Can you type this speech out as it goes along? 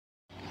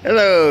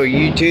Hello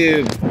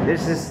YouTube,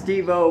 this is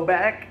Steve-O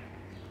back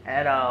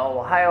at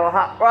Ohio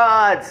Hot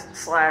Rods /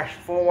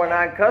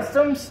 419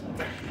 Customs.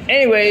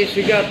 Anyways,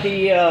 we got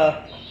the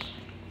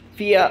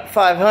Fiat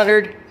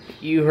 500.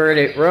 You heard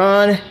it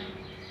run.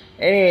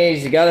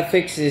 Anyways, you gotta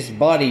fix this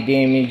body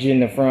damage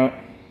in the front.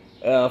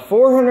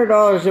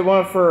 $400 it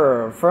went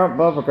for a front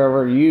bumper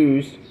cover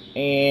used,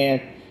 and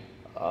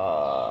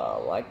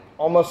like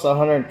almost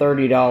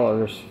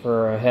 $130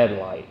 for a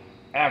headlight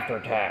after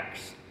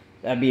tax.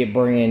 That'd be a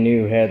brand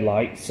new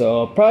headlight. So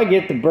I'll probably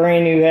get the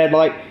brand new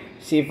headlight,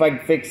 see if I can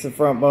fix the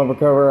front bumper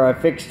cover. I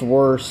fixed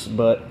worse,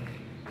 but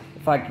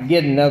if I could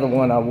get another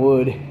one, I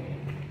would.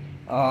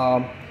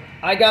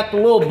 I got the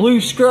little blue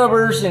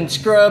scrubbers and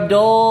scrubbed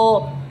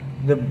all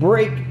the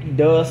brake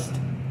dust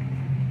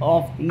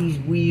off these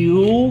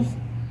wheels.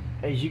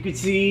 As you can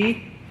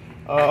see,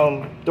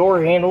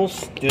 door handle's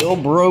still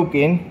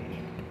broken.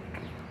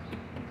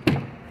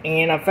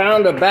 And I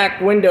found a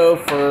back window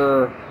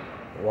for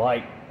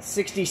like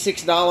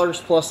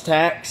 $66 plus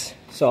tax,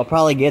 so I'll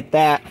probably get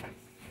that.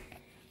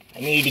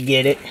 I need to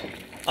get it.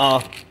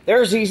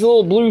 There's these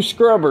little blue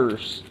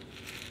scrubbers.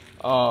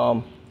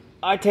 You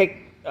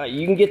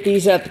can get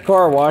these at the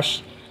car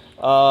wash.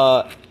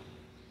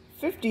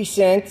 50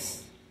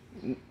 cents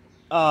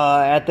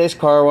at this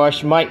car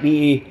wash, might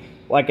be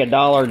like $1,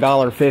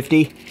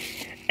 $1.50.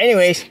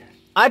 Anyways,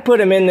 I put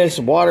them in this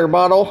water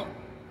bottle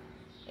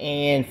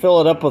and fill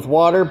it up with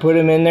water, put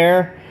them in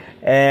there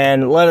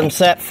and let them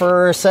set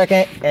for a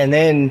second, and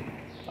then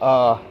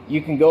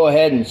you can go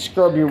ahead and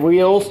scrub your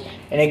wheels,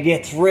 and it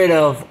gets rid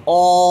of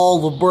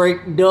all the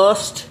brake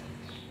dust.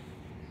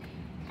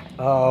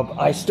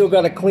 I still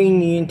got to clean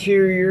the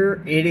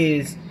interior. It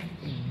is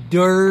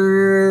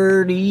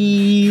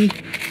dirty,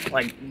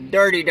 like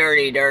dirty.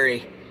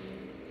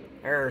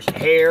 There's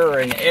hair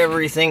and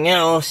everything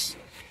else.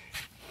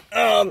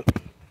 I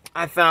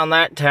found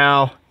that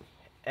towel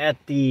at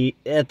the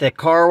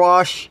car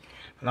wash,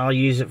 and I'll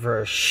use it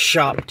for a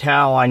shop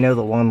towel. I know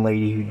the one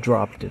lady who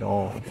dropped it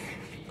off.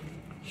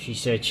 She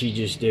said she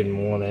just didn't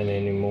want it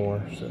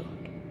anymore. So,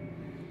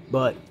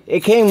 but it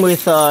came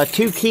with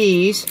 2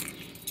 keys.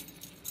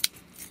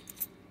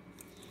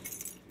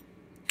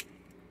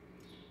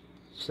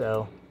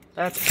 So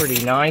that's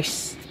pretty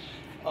nice.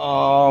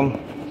 Got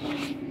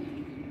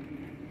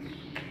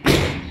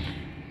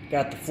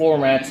the floor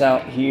mats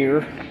out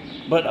here,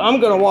 but I'm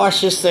gonna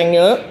wash this thing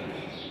up,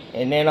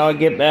 and then I'll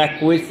get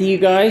back with you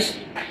guys,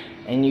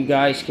 and you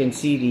guys can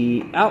see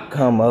the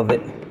outcome of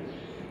it.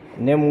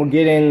 And then we'll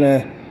get in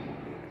the,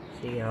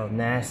 see how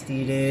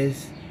nasty it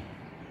is,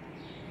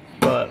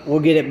 but we'll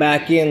get it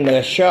back in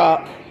the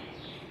shop,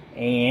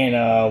 and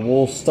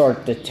we'll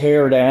start the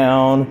tear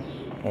down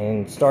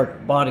and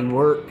start body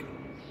work.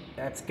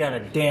 That's got a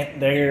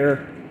dent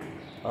there.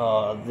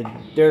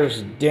 There's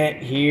a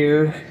dent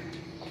here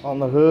on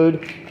the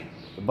hood,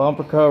 the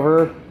bumper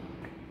cover,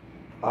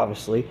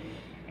 obviously,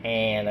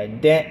 and a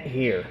dent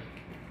here.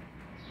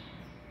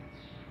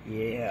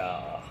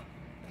 Yeah.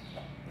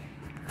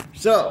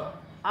 So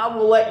I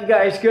will let you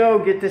guys go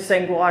get this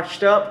thing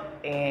washed up,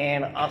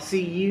 and I'll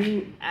see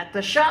you at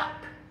the shop.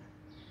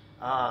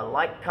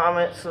 Like,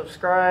 comment,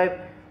 subscribe,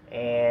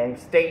 and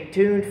stay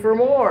tuned for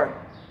more.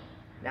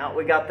 Now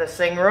we got this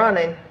thing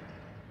running.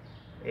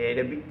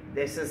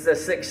 This is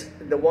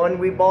the one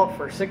we bought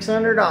for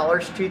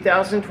 $600,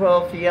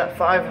 2012 Fiat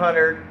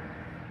 500,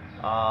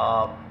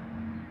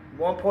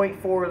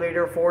 1.4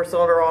 liter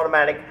 4-cylinder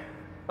automatic.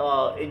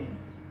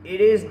 It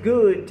is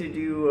good to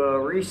do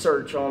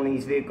research on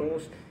these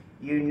vehicles.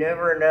 You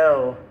never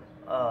know.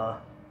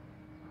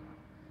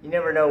 You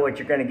never know what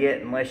you're going to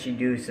get unless you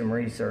do some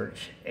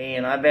research.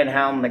 And I've been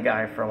hounding the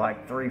guy for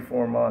like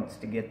 3-4 months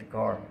to get the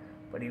car,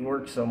 but he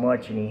worked so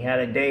much, and he had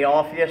a day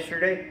off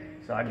yesterday,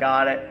 so I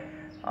got it.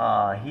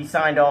 He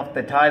signed off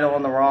the title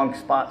in the wrong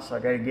spot, so I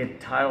got to get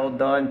the title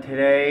done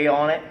today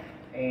on it,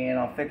 and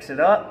I'll fix it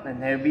up,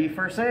 and it'll be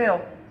for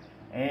sale.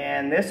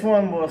 And this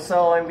one will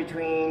sell in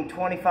between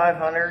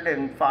 $2,500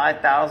 and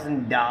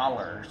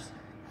 $5,000.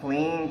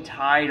 Clean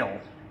title.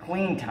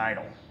 Clean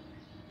title.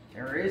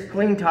 There is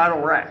clean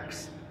title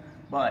wrecks.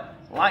 But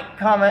like,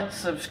 comment,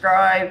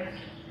 subscribe,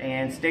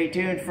 and stay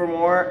tuned for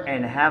more,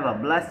 and have a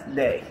blessed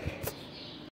day.